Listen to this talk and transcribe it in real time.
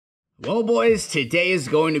Well boys, today is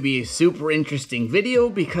going to be a super interesting video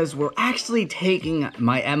because we're actually taking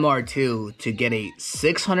my MR2 to get a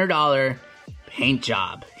 $600 paint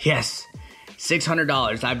job. Yes,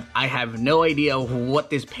 $600. I have no idea what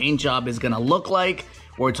this paint job is gonna look like.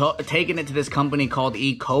 We're taking it to this company called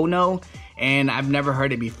Econo, and I've never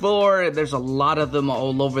heard it before. There's a lot of them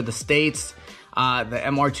all over the states. The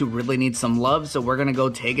MR2 really needs some love, so we're gonna go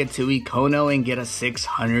take it to Econo and get a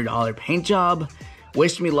 $600 paint job.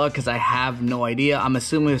 Wish me luck because I have no idea. I'm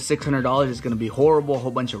assuming $600 is going to be horrible, a whole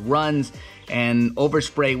bunch of runs and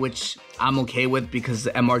overspray, which I'm okay with because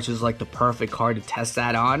the MR2 is like the perfect car to test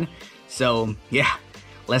that on. So yeah,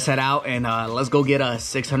 let's head out and let's go get a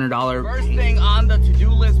 $600. First thing on the to-do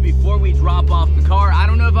list before we drop off the car, I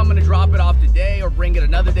don't know if I'm going to drop it off today or bring it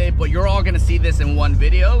another day, but you're all going to see this in one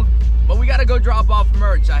video. But we got to go drop off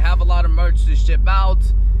merch. I have a lot of merch to ship out.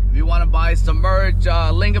 If you want to buy some merch,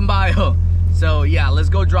 link in bio. So yeah, let's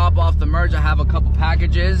go drop off the merch. I have a couple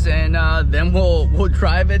packages and then we'll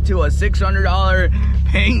drive it to a $600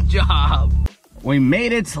 paint job. We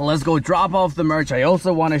made it, so let's go drop off the merch. I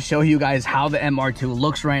also want to show you guys how the MR2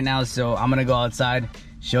 looks right now. So I'm gonna go outside,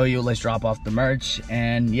 show you, let's drop off the merch,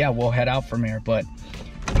 and yeah, we'll head out from here. But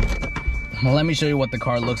let me show you what the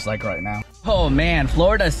car looks like right now. Oh man,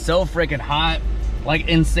 Florida is so freaking hot, like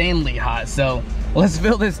insanely hot. So let's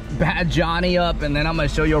fill this bad Johnny up and then I'm gonna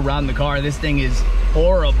show you around the car. This thing is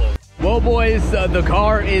horrible. Well boys, the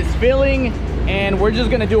car is filling and we're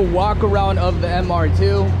just gonna do a walk around of the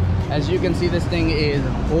MR2. As you can see, this thing is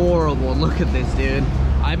horrible. Look at this, dude.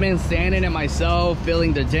 I've been sanding it myself,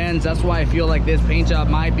 filling the dents. That's why I feel like this paint job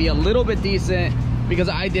might be a little bit decent because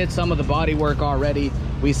I did some of the body work already.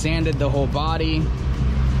 We sanded the whole body.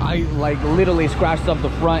 I like literally scratched up the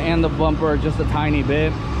front and the bumper just a tiny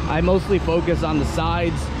bit. I mostly focus on the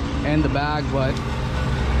sides and the back, but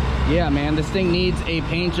yeah, man, this thing needs a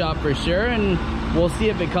paint job for sure, and we'll see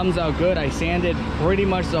if it comes out good. I sanded pretty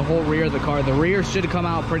much the whole rear of the car. The rear should come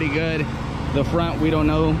out pretty good. The front, we don't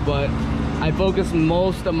know, but I focus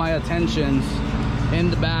most of my attentions in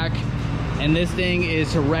the back, and this thing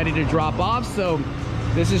is ready to drop off. So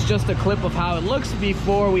this is just a clip of how it looks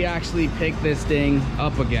before we actually pick this thing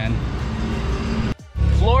up again.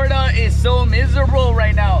 Florida is so miserable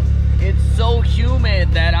right now. It's so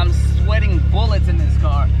humid that I'm sweating bullets in this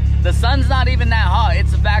car. The sun's not even that hot.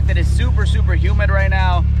 It's the fact that it's super humid right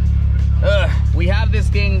now. We have this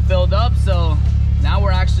thing filled up, so now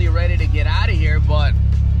we're actually ready to get out of here, but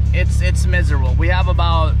it's miserable. We have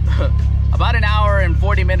about an hour and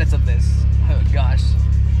 40 minutes of this. Oh gosh.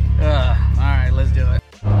 All right, let's do it.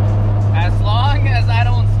 As long as I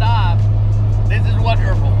don't stop, this is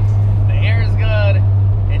wonderful. The air is good.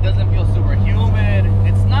 It doesn't feel super humid.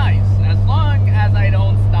 It's nice as long as I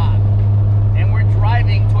don't stop. And we're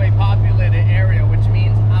driving to a populated area, which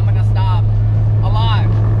means I'm gonna stop a lot.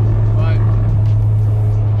 But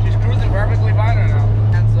she's cruising perfectly fine right now.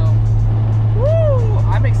 And so, woo!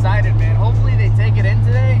 I'm excited, man. Hopefully they take it in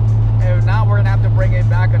today. If not, we're gonna have to bring it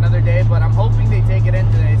back another day. But I'm hoping they take it in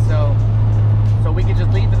today, so we can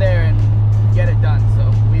just leave it there and get it done.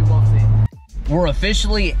 So we will see. We're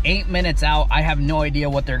officially 8 minutes out. I have no idea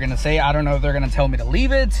what they're gonna say. I don't know if they're gonna tell me to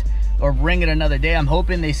leave it or bring it another day. I'm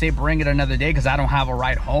hoping they say bring it another day because I don't have a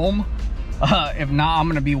ride home. If not, I'm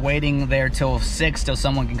gonna be waiting there till 6 till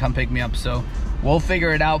someone can come pick me up. So we'll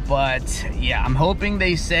figure it out. But yeah, I'm hoping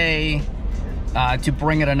they say to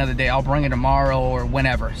bring it another day. I'll bring it tomorrow or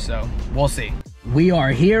whenever. So we'll see. We are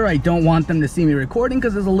here. I don't want them to see me recording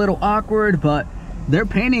because it's a little awkward, but they're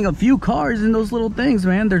painting a few cars in those little things,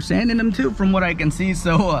 man. They're sanding them too, from what I can see.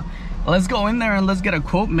 So let's go in there and let's get a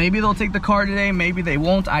quote. Maybe they'll take the car today, maybe they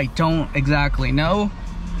won't. I don't exactly know.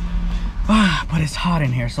 But it's hot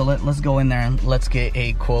in here, so let's go in there and let's get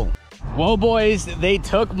a quote. Well boys, they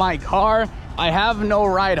took my car. I have no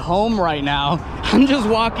ride home right now. I'm just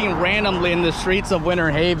walking randomly in the streets of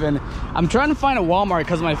Winter Haven. I'm trying to find a Walmart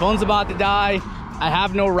because my phone's about to die. I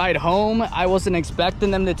have no ride home. I wasn't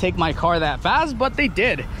expecting them to take my car that fast, but they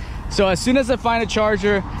did. So as soon as I find a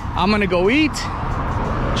charger, I'm gonna go eat,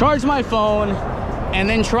 charge my phone, and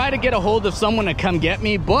then try to get a hold of someone to come get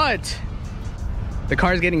me. But the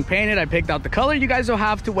car's getting painted. I picked out the color. You guys will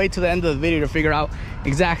have to wait till the end of the video to figure out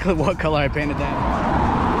exactly what color I painted that.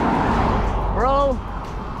 Bro,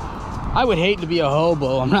 I would hate to be a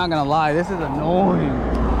hobo. I'm not gonna lie. This is annoying.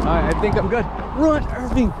 All right, I think I'm good. Run,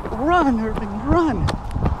 Irving. Run, Irving. Run.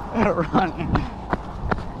 Run.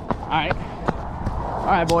 All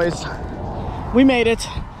right, boys. We made it.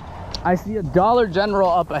 I see a Dollar General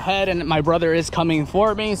up ahead, and my brother is coming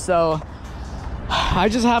for me, so I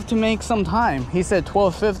just have to make some time. He said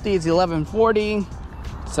 12:50. It's 11:40.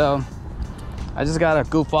 So I just gotta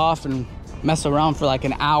goof off and mess around for like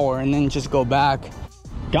an hour and then just go back.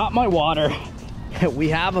 Got my water. We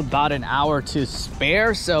have about an hour to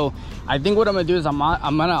spare, so I think what I'm gonna do is I'm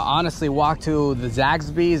gonna honestly walk to the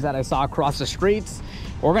Zaxby's that I saw across the streets.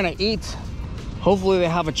 We're gonna eat. Hopefully they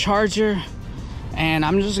have a charger, and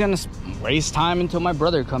I'm just gonna waste time until my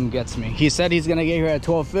brother gets me. He said he's gonna get here at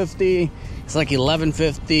 12:50. It's like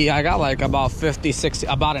 11:50. I got like about 50, 60,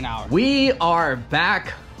 about an hour. We are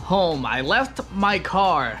back home. I left my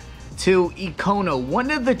car to Econo,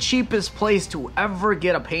 one of the cheapest place to ever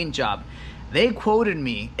get a paint job. They quoted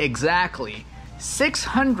me exactly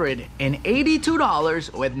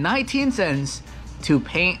 $682.19 to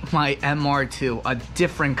paint my MR2 a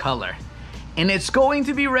different color. And it's going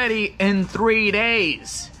to be ready in 3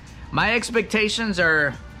 days. My expectations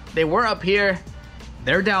are, they were up here,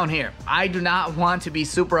 they're down here. I do not want to be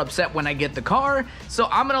super upset when I get the car, so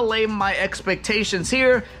I'm gonna lay my expectations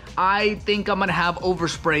here. I think I'm gonna have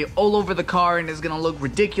overspray all over the car and it's gonna look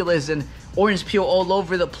ridiculous and orange peel all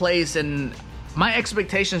over the place, and my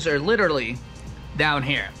expectations are literally down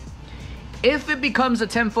here. If it becomes a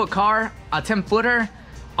 10-foot car, a 10-footer,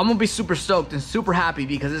 I'm gonna be super stoked and super happy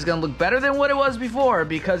because it's gonna look better than what it was before,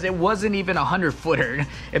 because it wasn't even a 100-footer.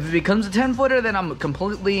 If it becomes a 10-footer, then I'm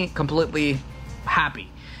completely happy.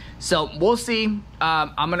 So we'll see.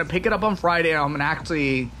 I'm gonna pick it up on Friday. I'm gonna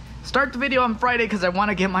actually start the video on Friday because I want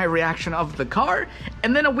to get my reaction of the car,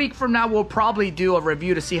 and then a week from now we'll probably do a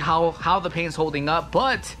review to see how the paint's holding up.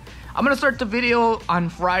 But I'm gonna start the video on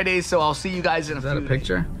Friday, so I'll see you guys in a few days. Is that a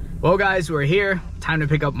picture? Well guys, we're here. Time to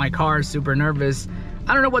pick up my car. Super nervous.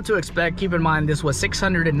 I don't know what to expect. Keep in mind this was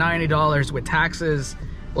 $690 with taxes.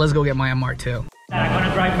 Let's go get my MR2. I'm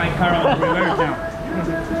gonna drive my car on reverse now.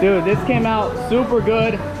 Dude, this came out super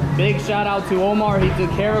good. Big shout out to Omar. He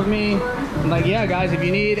took care of me. I'm like, yeah guys, if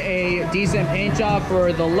you need a decent paint job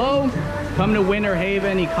for the low, come to Winter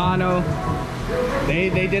Haven, Econo.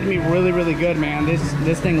 They did me really good, man.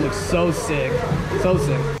 This thing looks so sick. So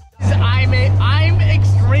sick. I'm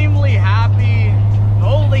extremely happy.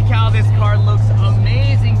 Holy cow, this car looks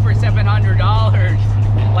amazing for $700.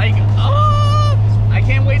 Like, oh, I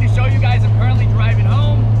can't wait to show you guys. I'm currently driving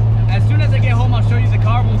home. As soon as I get home, I'll show you the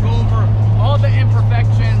car. We'll go over all the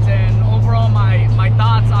imperfections and overall my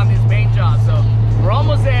thoughts on this paint job. So we're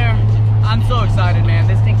almost there. I'm so excited, man.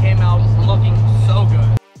 This thing came out looking so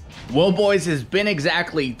good. Well, boys, it's been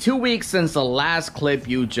exactly 2 weeks since the last clip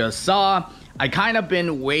you just saw. I kind of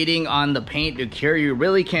been waiting on the paint to cure. You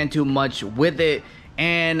really can't do much with it.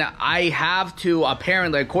 And I have to,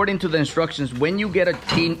 apparently, according to the instructions, when you get a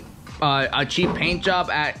cheap paint job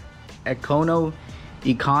at Econo,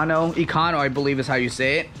 I believe is how you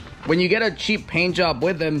say it. When you get a cheap paint job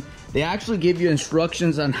with them, they actually give you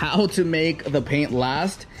instructions on how to make the paint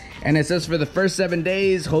last. And it says for the first 7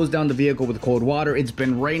 days, hose down the vehicle with cold water. It's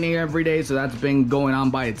been raining every day, so that's been going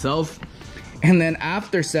on by itself. And then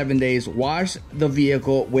after 7 days, wash the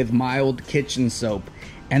vehicle with mild kitchen soap.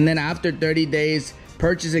 And then after 30 days,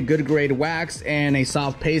 purchase a good grade wax and a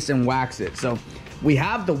soft paste and wax it. So we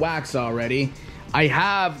have the wax already. I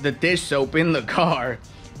have the dish soap in the car.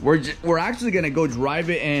 We're actually gonna go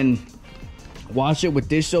drive it and wash it with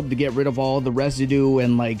dish soap to get rid of all the residue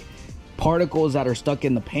and like particles that are stuck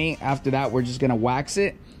in the paint. After that, we're just gonna wax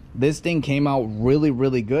it. This thing came out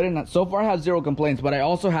really good, and so far I have 0 complaints. But I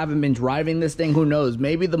also haven't been driving this thing. Who knows,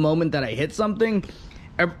 maybe the moment that I hit something,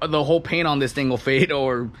 the whole paint on this thing will fade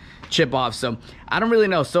or chip off. So I don't really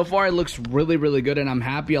know. So far it looks really good, and I'm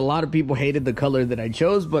happy. A lot of people hated the color that I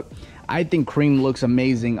chose, but I think cream looks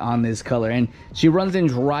amazing on this color, and she runs and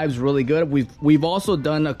drives really good. We've also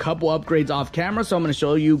done a couple upgrades off camera, so I'm going to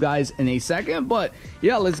show you guys in a second. But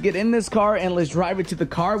yeah, let's get in this car and let's drive it to the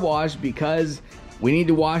car wash because we need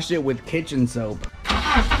to wash it with kitchen soap.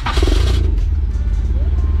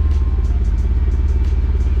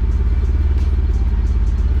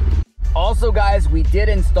 Also guys, we did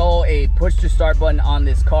install a push to start button on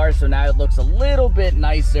this car, so now it looks a little bit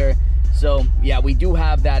nicer. So yeah, we do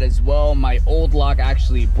have that as well. My old lock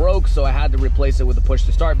actually broke, so I had to replace it with a push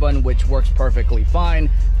to start button, which works perfectly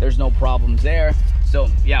fine. There's no problems there. So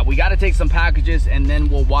yeah, we got to take some packages and then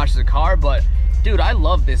we'll wash the car. But dude, I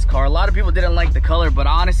love this car. A lot of people didn't like the color, but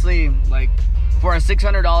honestly, like for a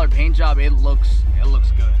 $600 paint job, it looks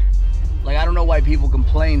good. Like, I don't know why people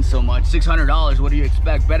complain so much. $600, what do you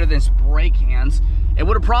expect? Better than spray cans. It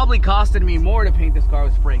would have probably costed me more to paint this car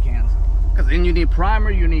with spray cans, because then you need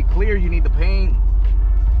primer, you need clear, you need the paint,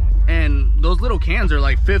 and those little cans are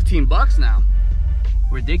like 15 bucks now.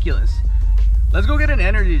 Ridiculous. Let's go get an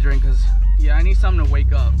energy drink, because yeah, I need something to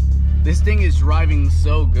wake up. This thing is driving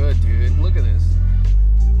so good, dude. Look at this.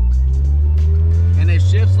 And it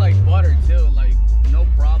shifts like butter too. Like,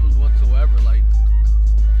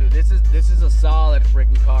 this is a solid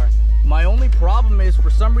freaking car. My only problem is,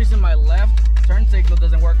 for some reason, my left turn signal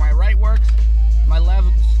doesn't work. My right works, my left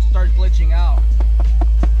starts glitching out.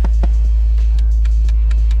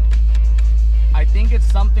 I think it's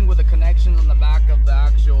something with the connections on the back of the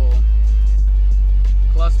actual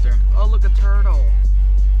cluster. Oh, look, a turtle.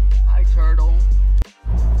 Hi, turtle.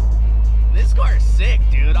 This car is sick,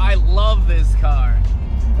 dude. I love this car.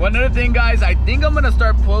 One other thing, guys, I think I'm gonna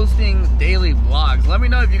start posting daily vlogs. Let me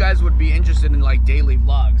know if you guys would be interested in like daily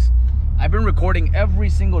vlogs. I've been recording every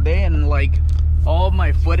single day, and like all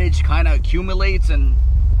my footage kind of accumulates, and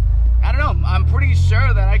I don't know, I'm pretty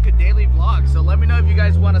sure that I could daily vlog. So let me know if you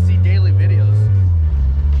guys want to see daily videos.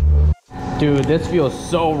 Dude, this feels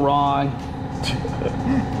so wrong.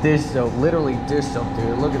 Dish soap, literally dish soap,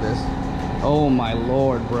 dude. Look at this. Oh my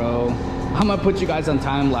lord, bro. I'm gonna put you guys on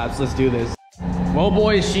time lapse. Let's do this. Well,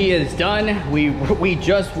 boys, she is done. We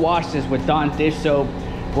just washed this with Dawn dish soap.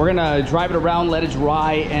 We're gonna drive it around, let it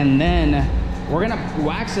dry, and then we're gonna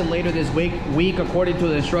wax it later this week. According to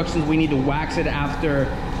the instructions, we need to wax it after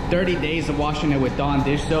 30 days of washing it with Dawn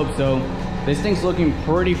dish soap. So this thing's looking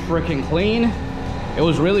pretty freaking clean. It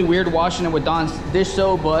was really weird washing it with Dawn's dish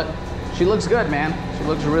soap, but she looks good, man. She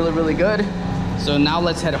looks really, really good. So now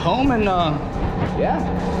let's head home and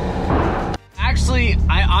yeah. Actually,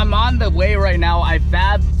 I'm on the way right now. I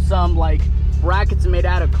fabbed some like brackets made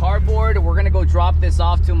out of cardboard. We're gonna go drop this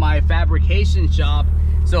off to my fabrication shop.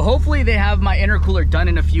 So hopefully they have my intercooler done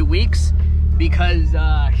in a few weeks, because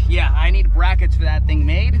yeah, I need brackets for that thing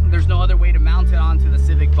made. There's no other way to mount it onto the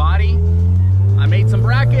Civic body. I made some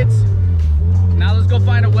brackets. Now let's go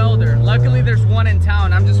find a welder. Luckily there's one in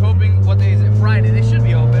town. I'm just hoping, what day is it? Friday. They should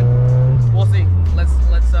be open. We'll see. Let's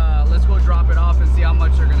go drop it off and see how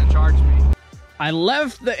much they're gonna charge me. I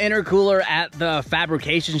left the intercooler at the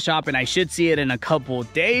fabrication shop, and I should see it in a couple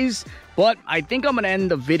days, but I think I'm gonna end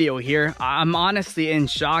the video here. I'm honestly in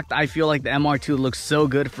shock. I feel like the MR2 looks so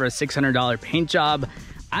good for a $600 paint job.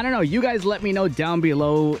 I don't know, you guys let me know down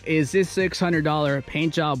below, is this $600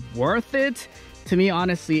 paint job worth it? To me,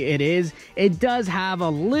 honestly, it is. It does have a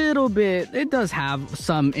little bit, it does have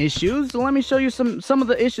some issues. So let me show you some of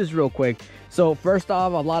the issues real quick. So first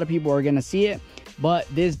off, a lot of people are gonna see it, but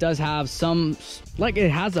this does have some, like,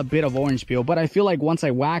 it has a bit of orange peel, but I feel like once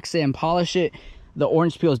I wax it and polish it, the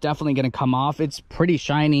orange peel is definitely going to come off. It's pretty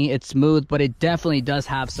shiny, it's smooth, but it definitely does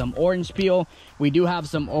have some orange peel. We do have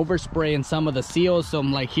some overspray in some of the seals. So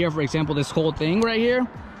like here, for example, this whole thing right here,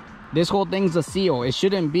 this whole thing's a seal. It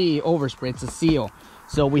shouldn't be overspray, it's a seal.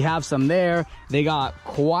 So we have some there. They got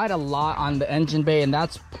quite a lot on the engine bay, and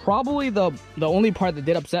that's probably the only part that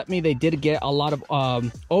did upset me. They did get a lot of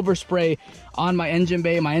overspray on my engine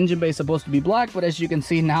bay. My engine bay is supposed to be black, but as you can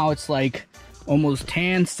see now, it's like almost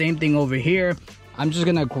tan. Same thing over here. I'm just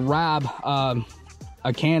gonna grab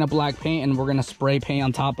a can of black paint, and we're gonna spray paint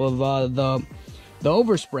on top of the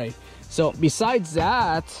overspray. So besides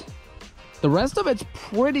that, the rest of it's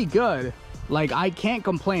pretty good. Like, I can't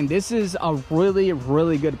complain. This is a really,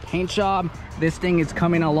 really good paint job. This thing is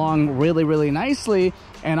coming along really, really nicely.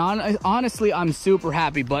 And honestly, I'm super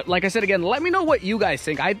happy. But like I said again, let me know what you guys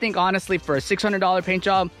think. I think honestly, for a $600 paint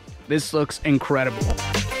job, this looks incredible.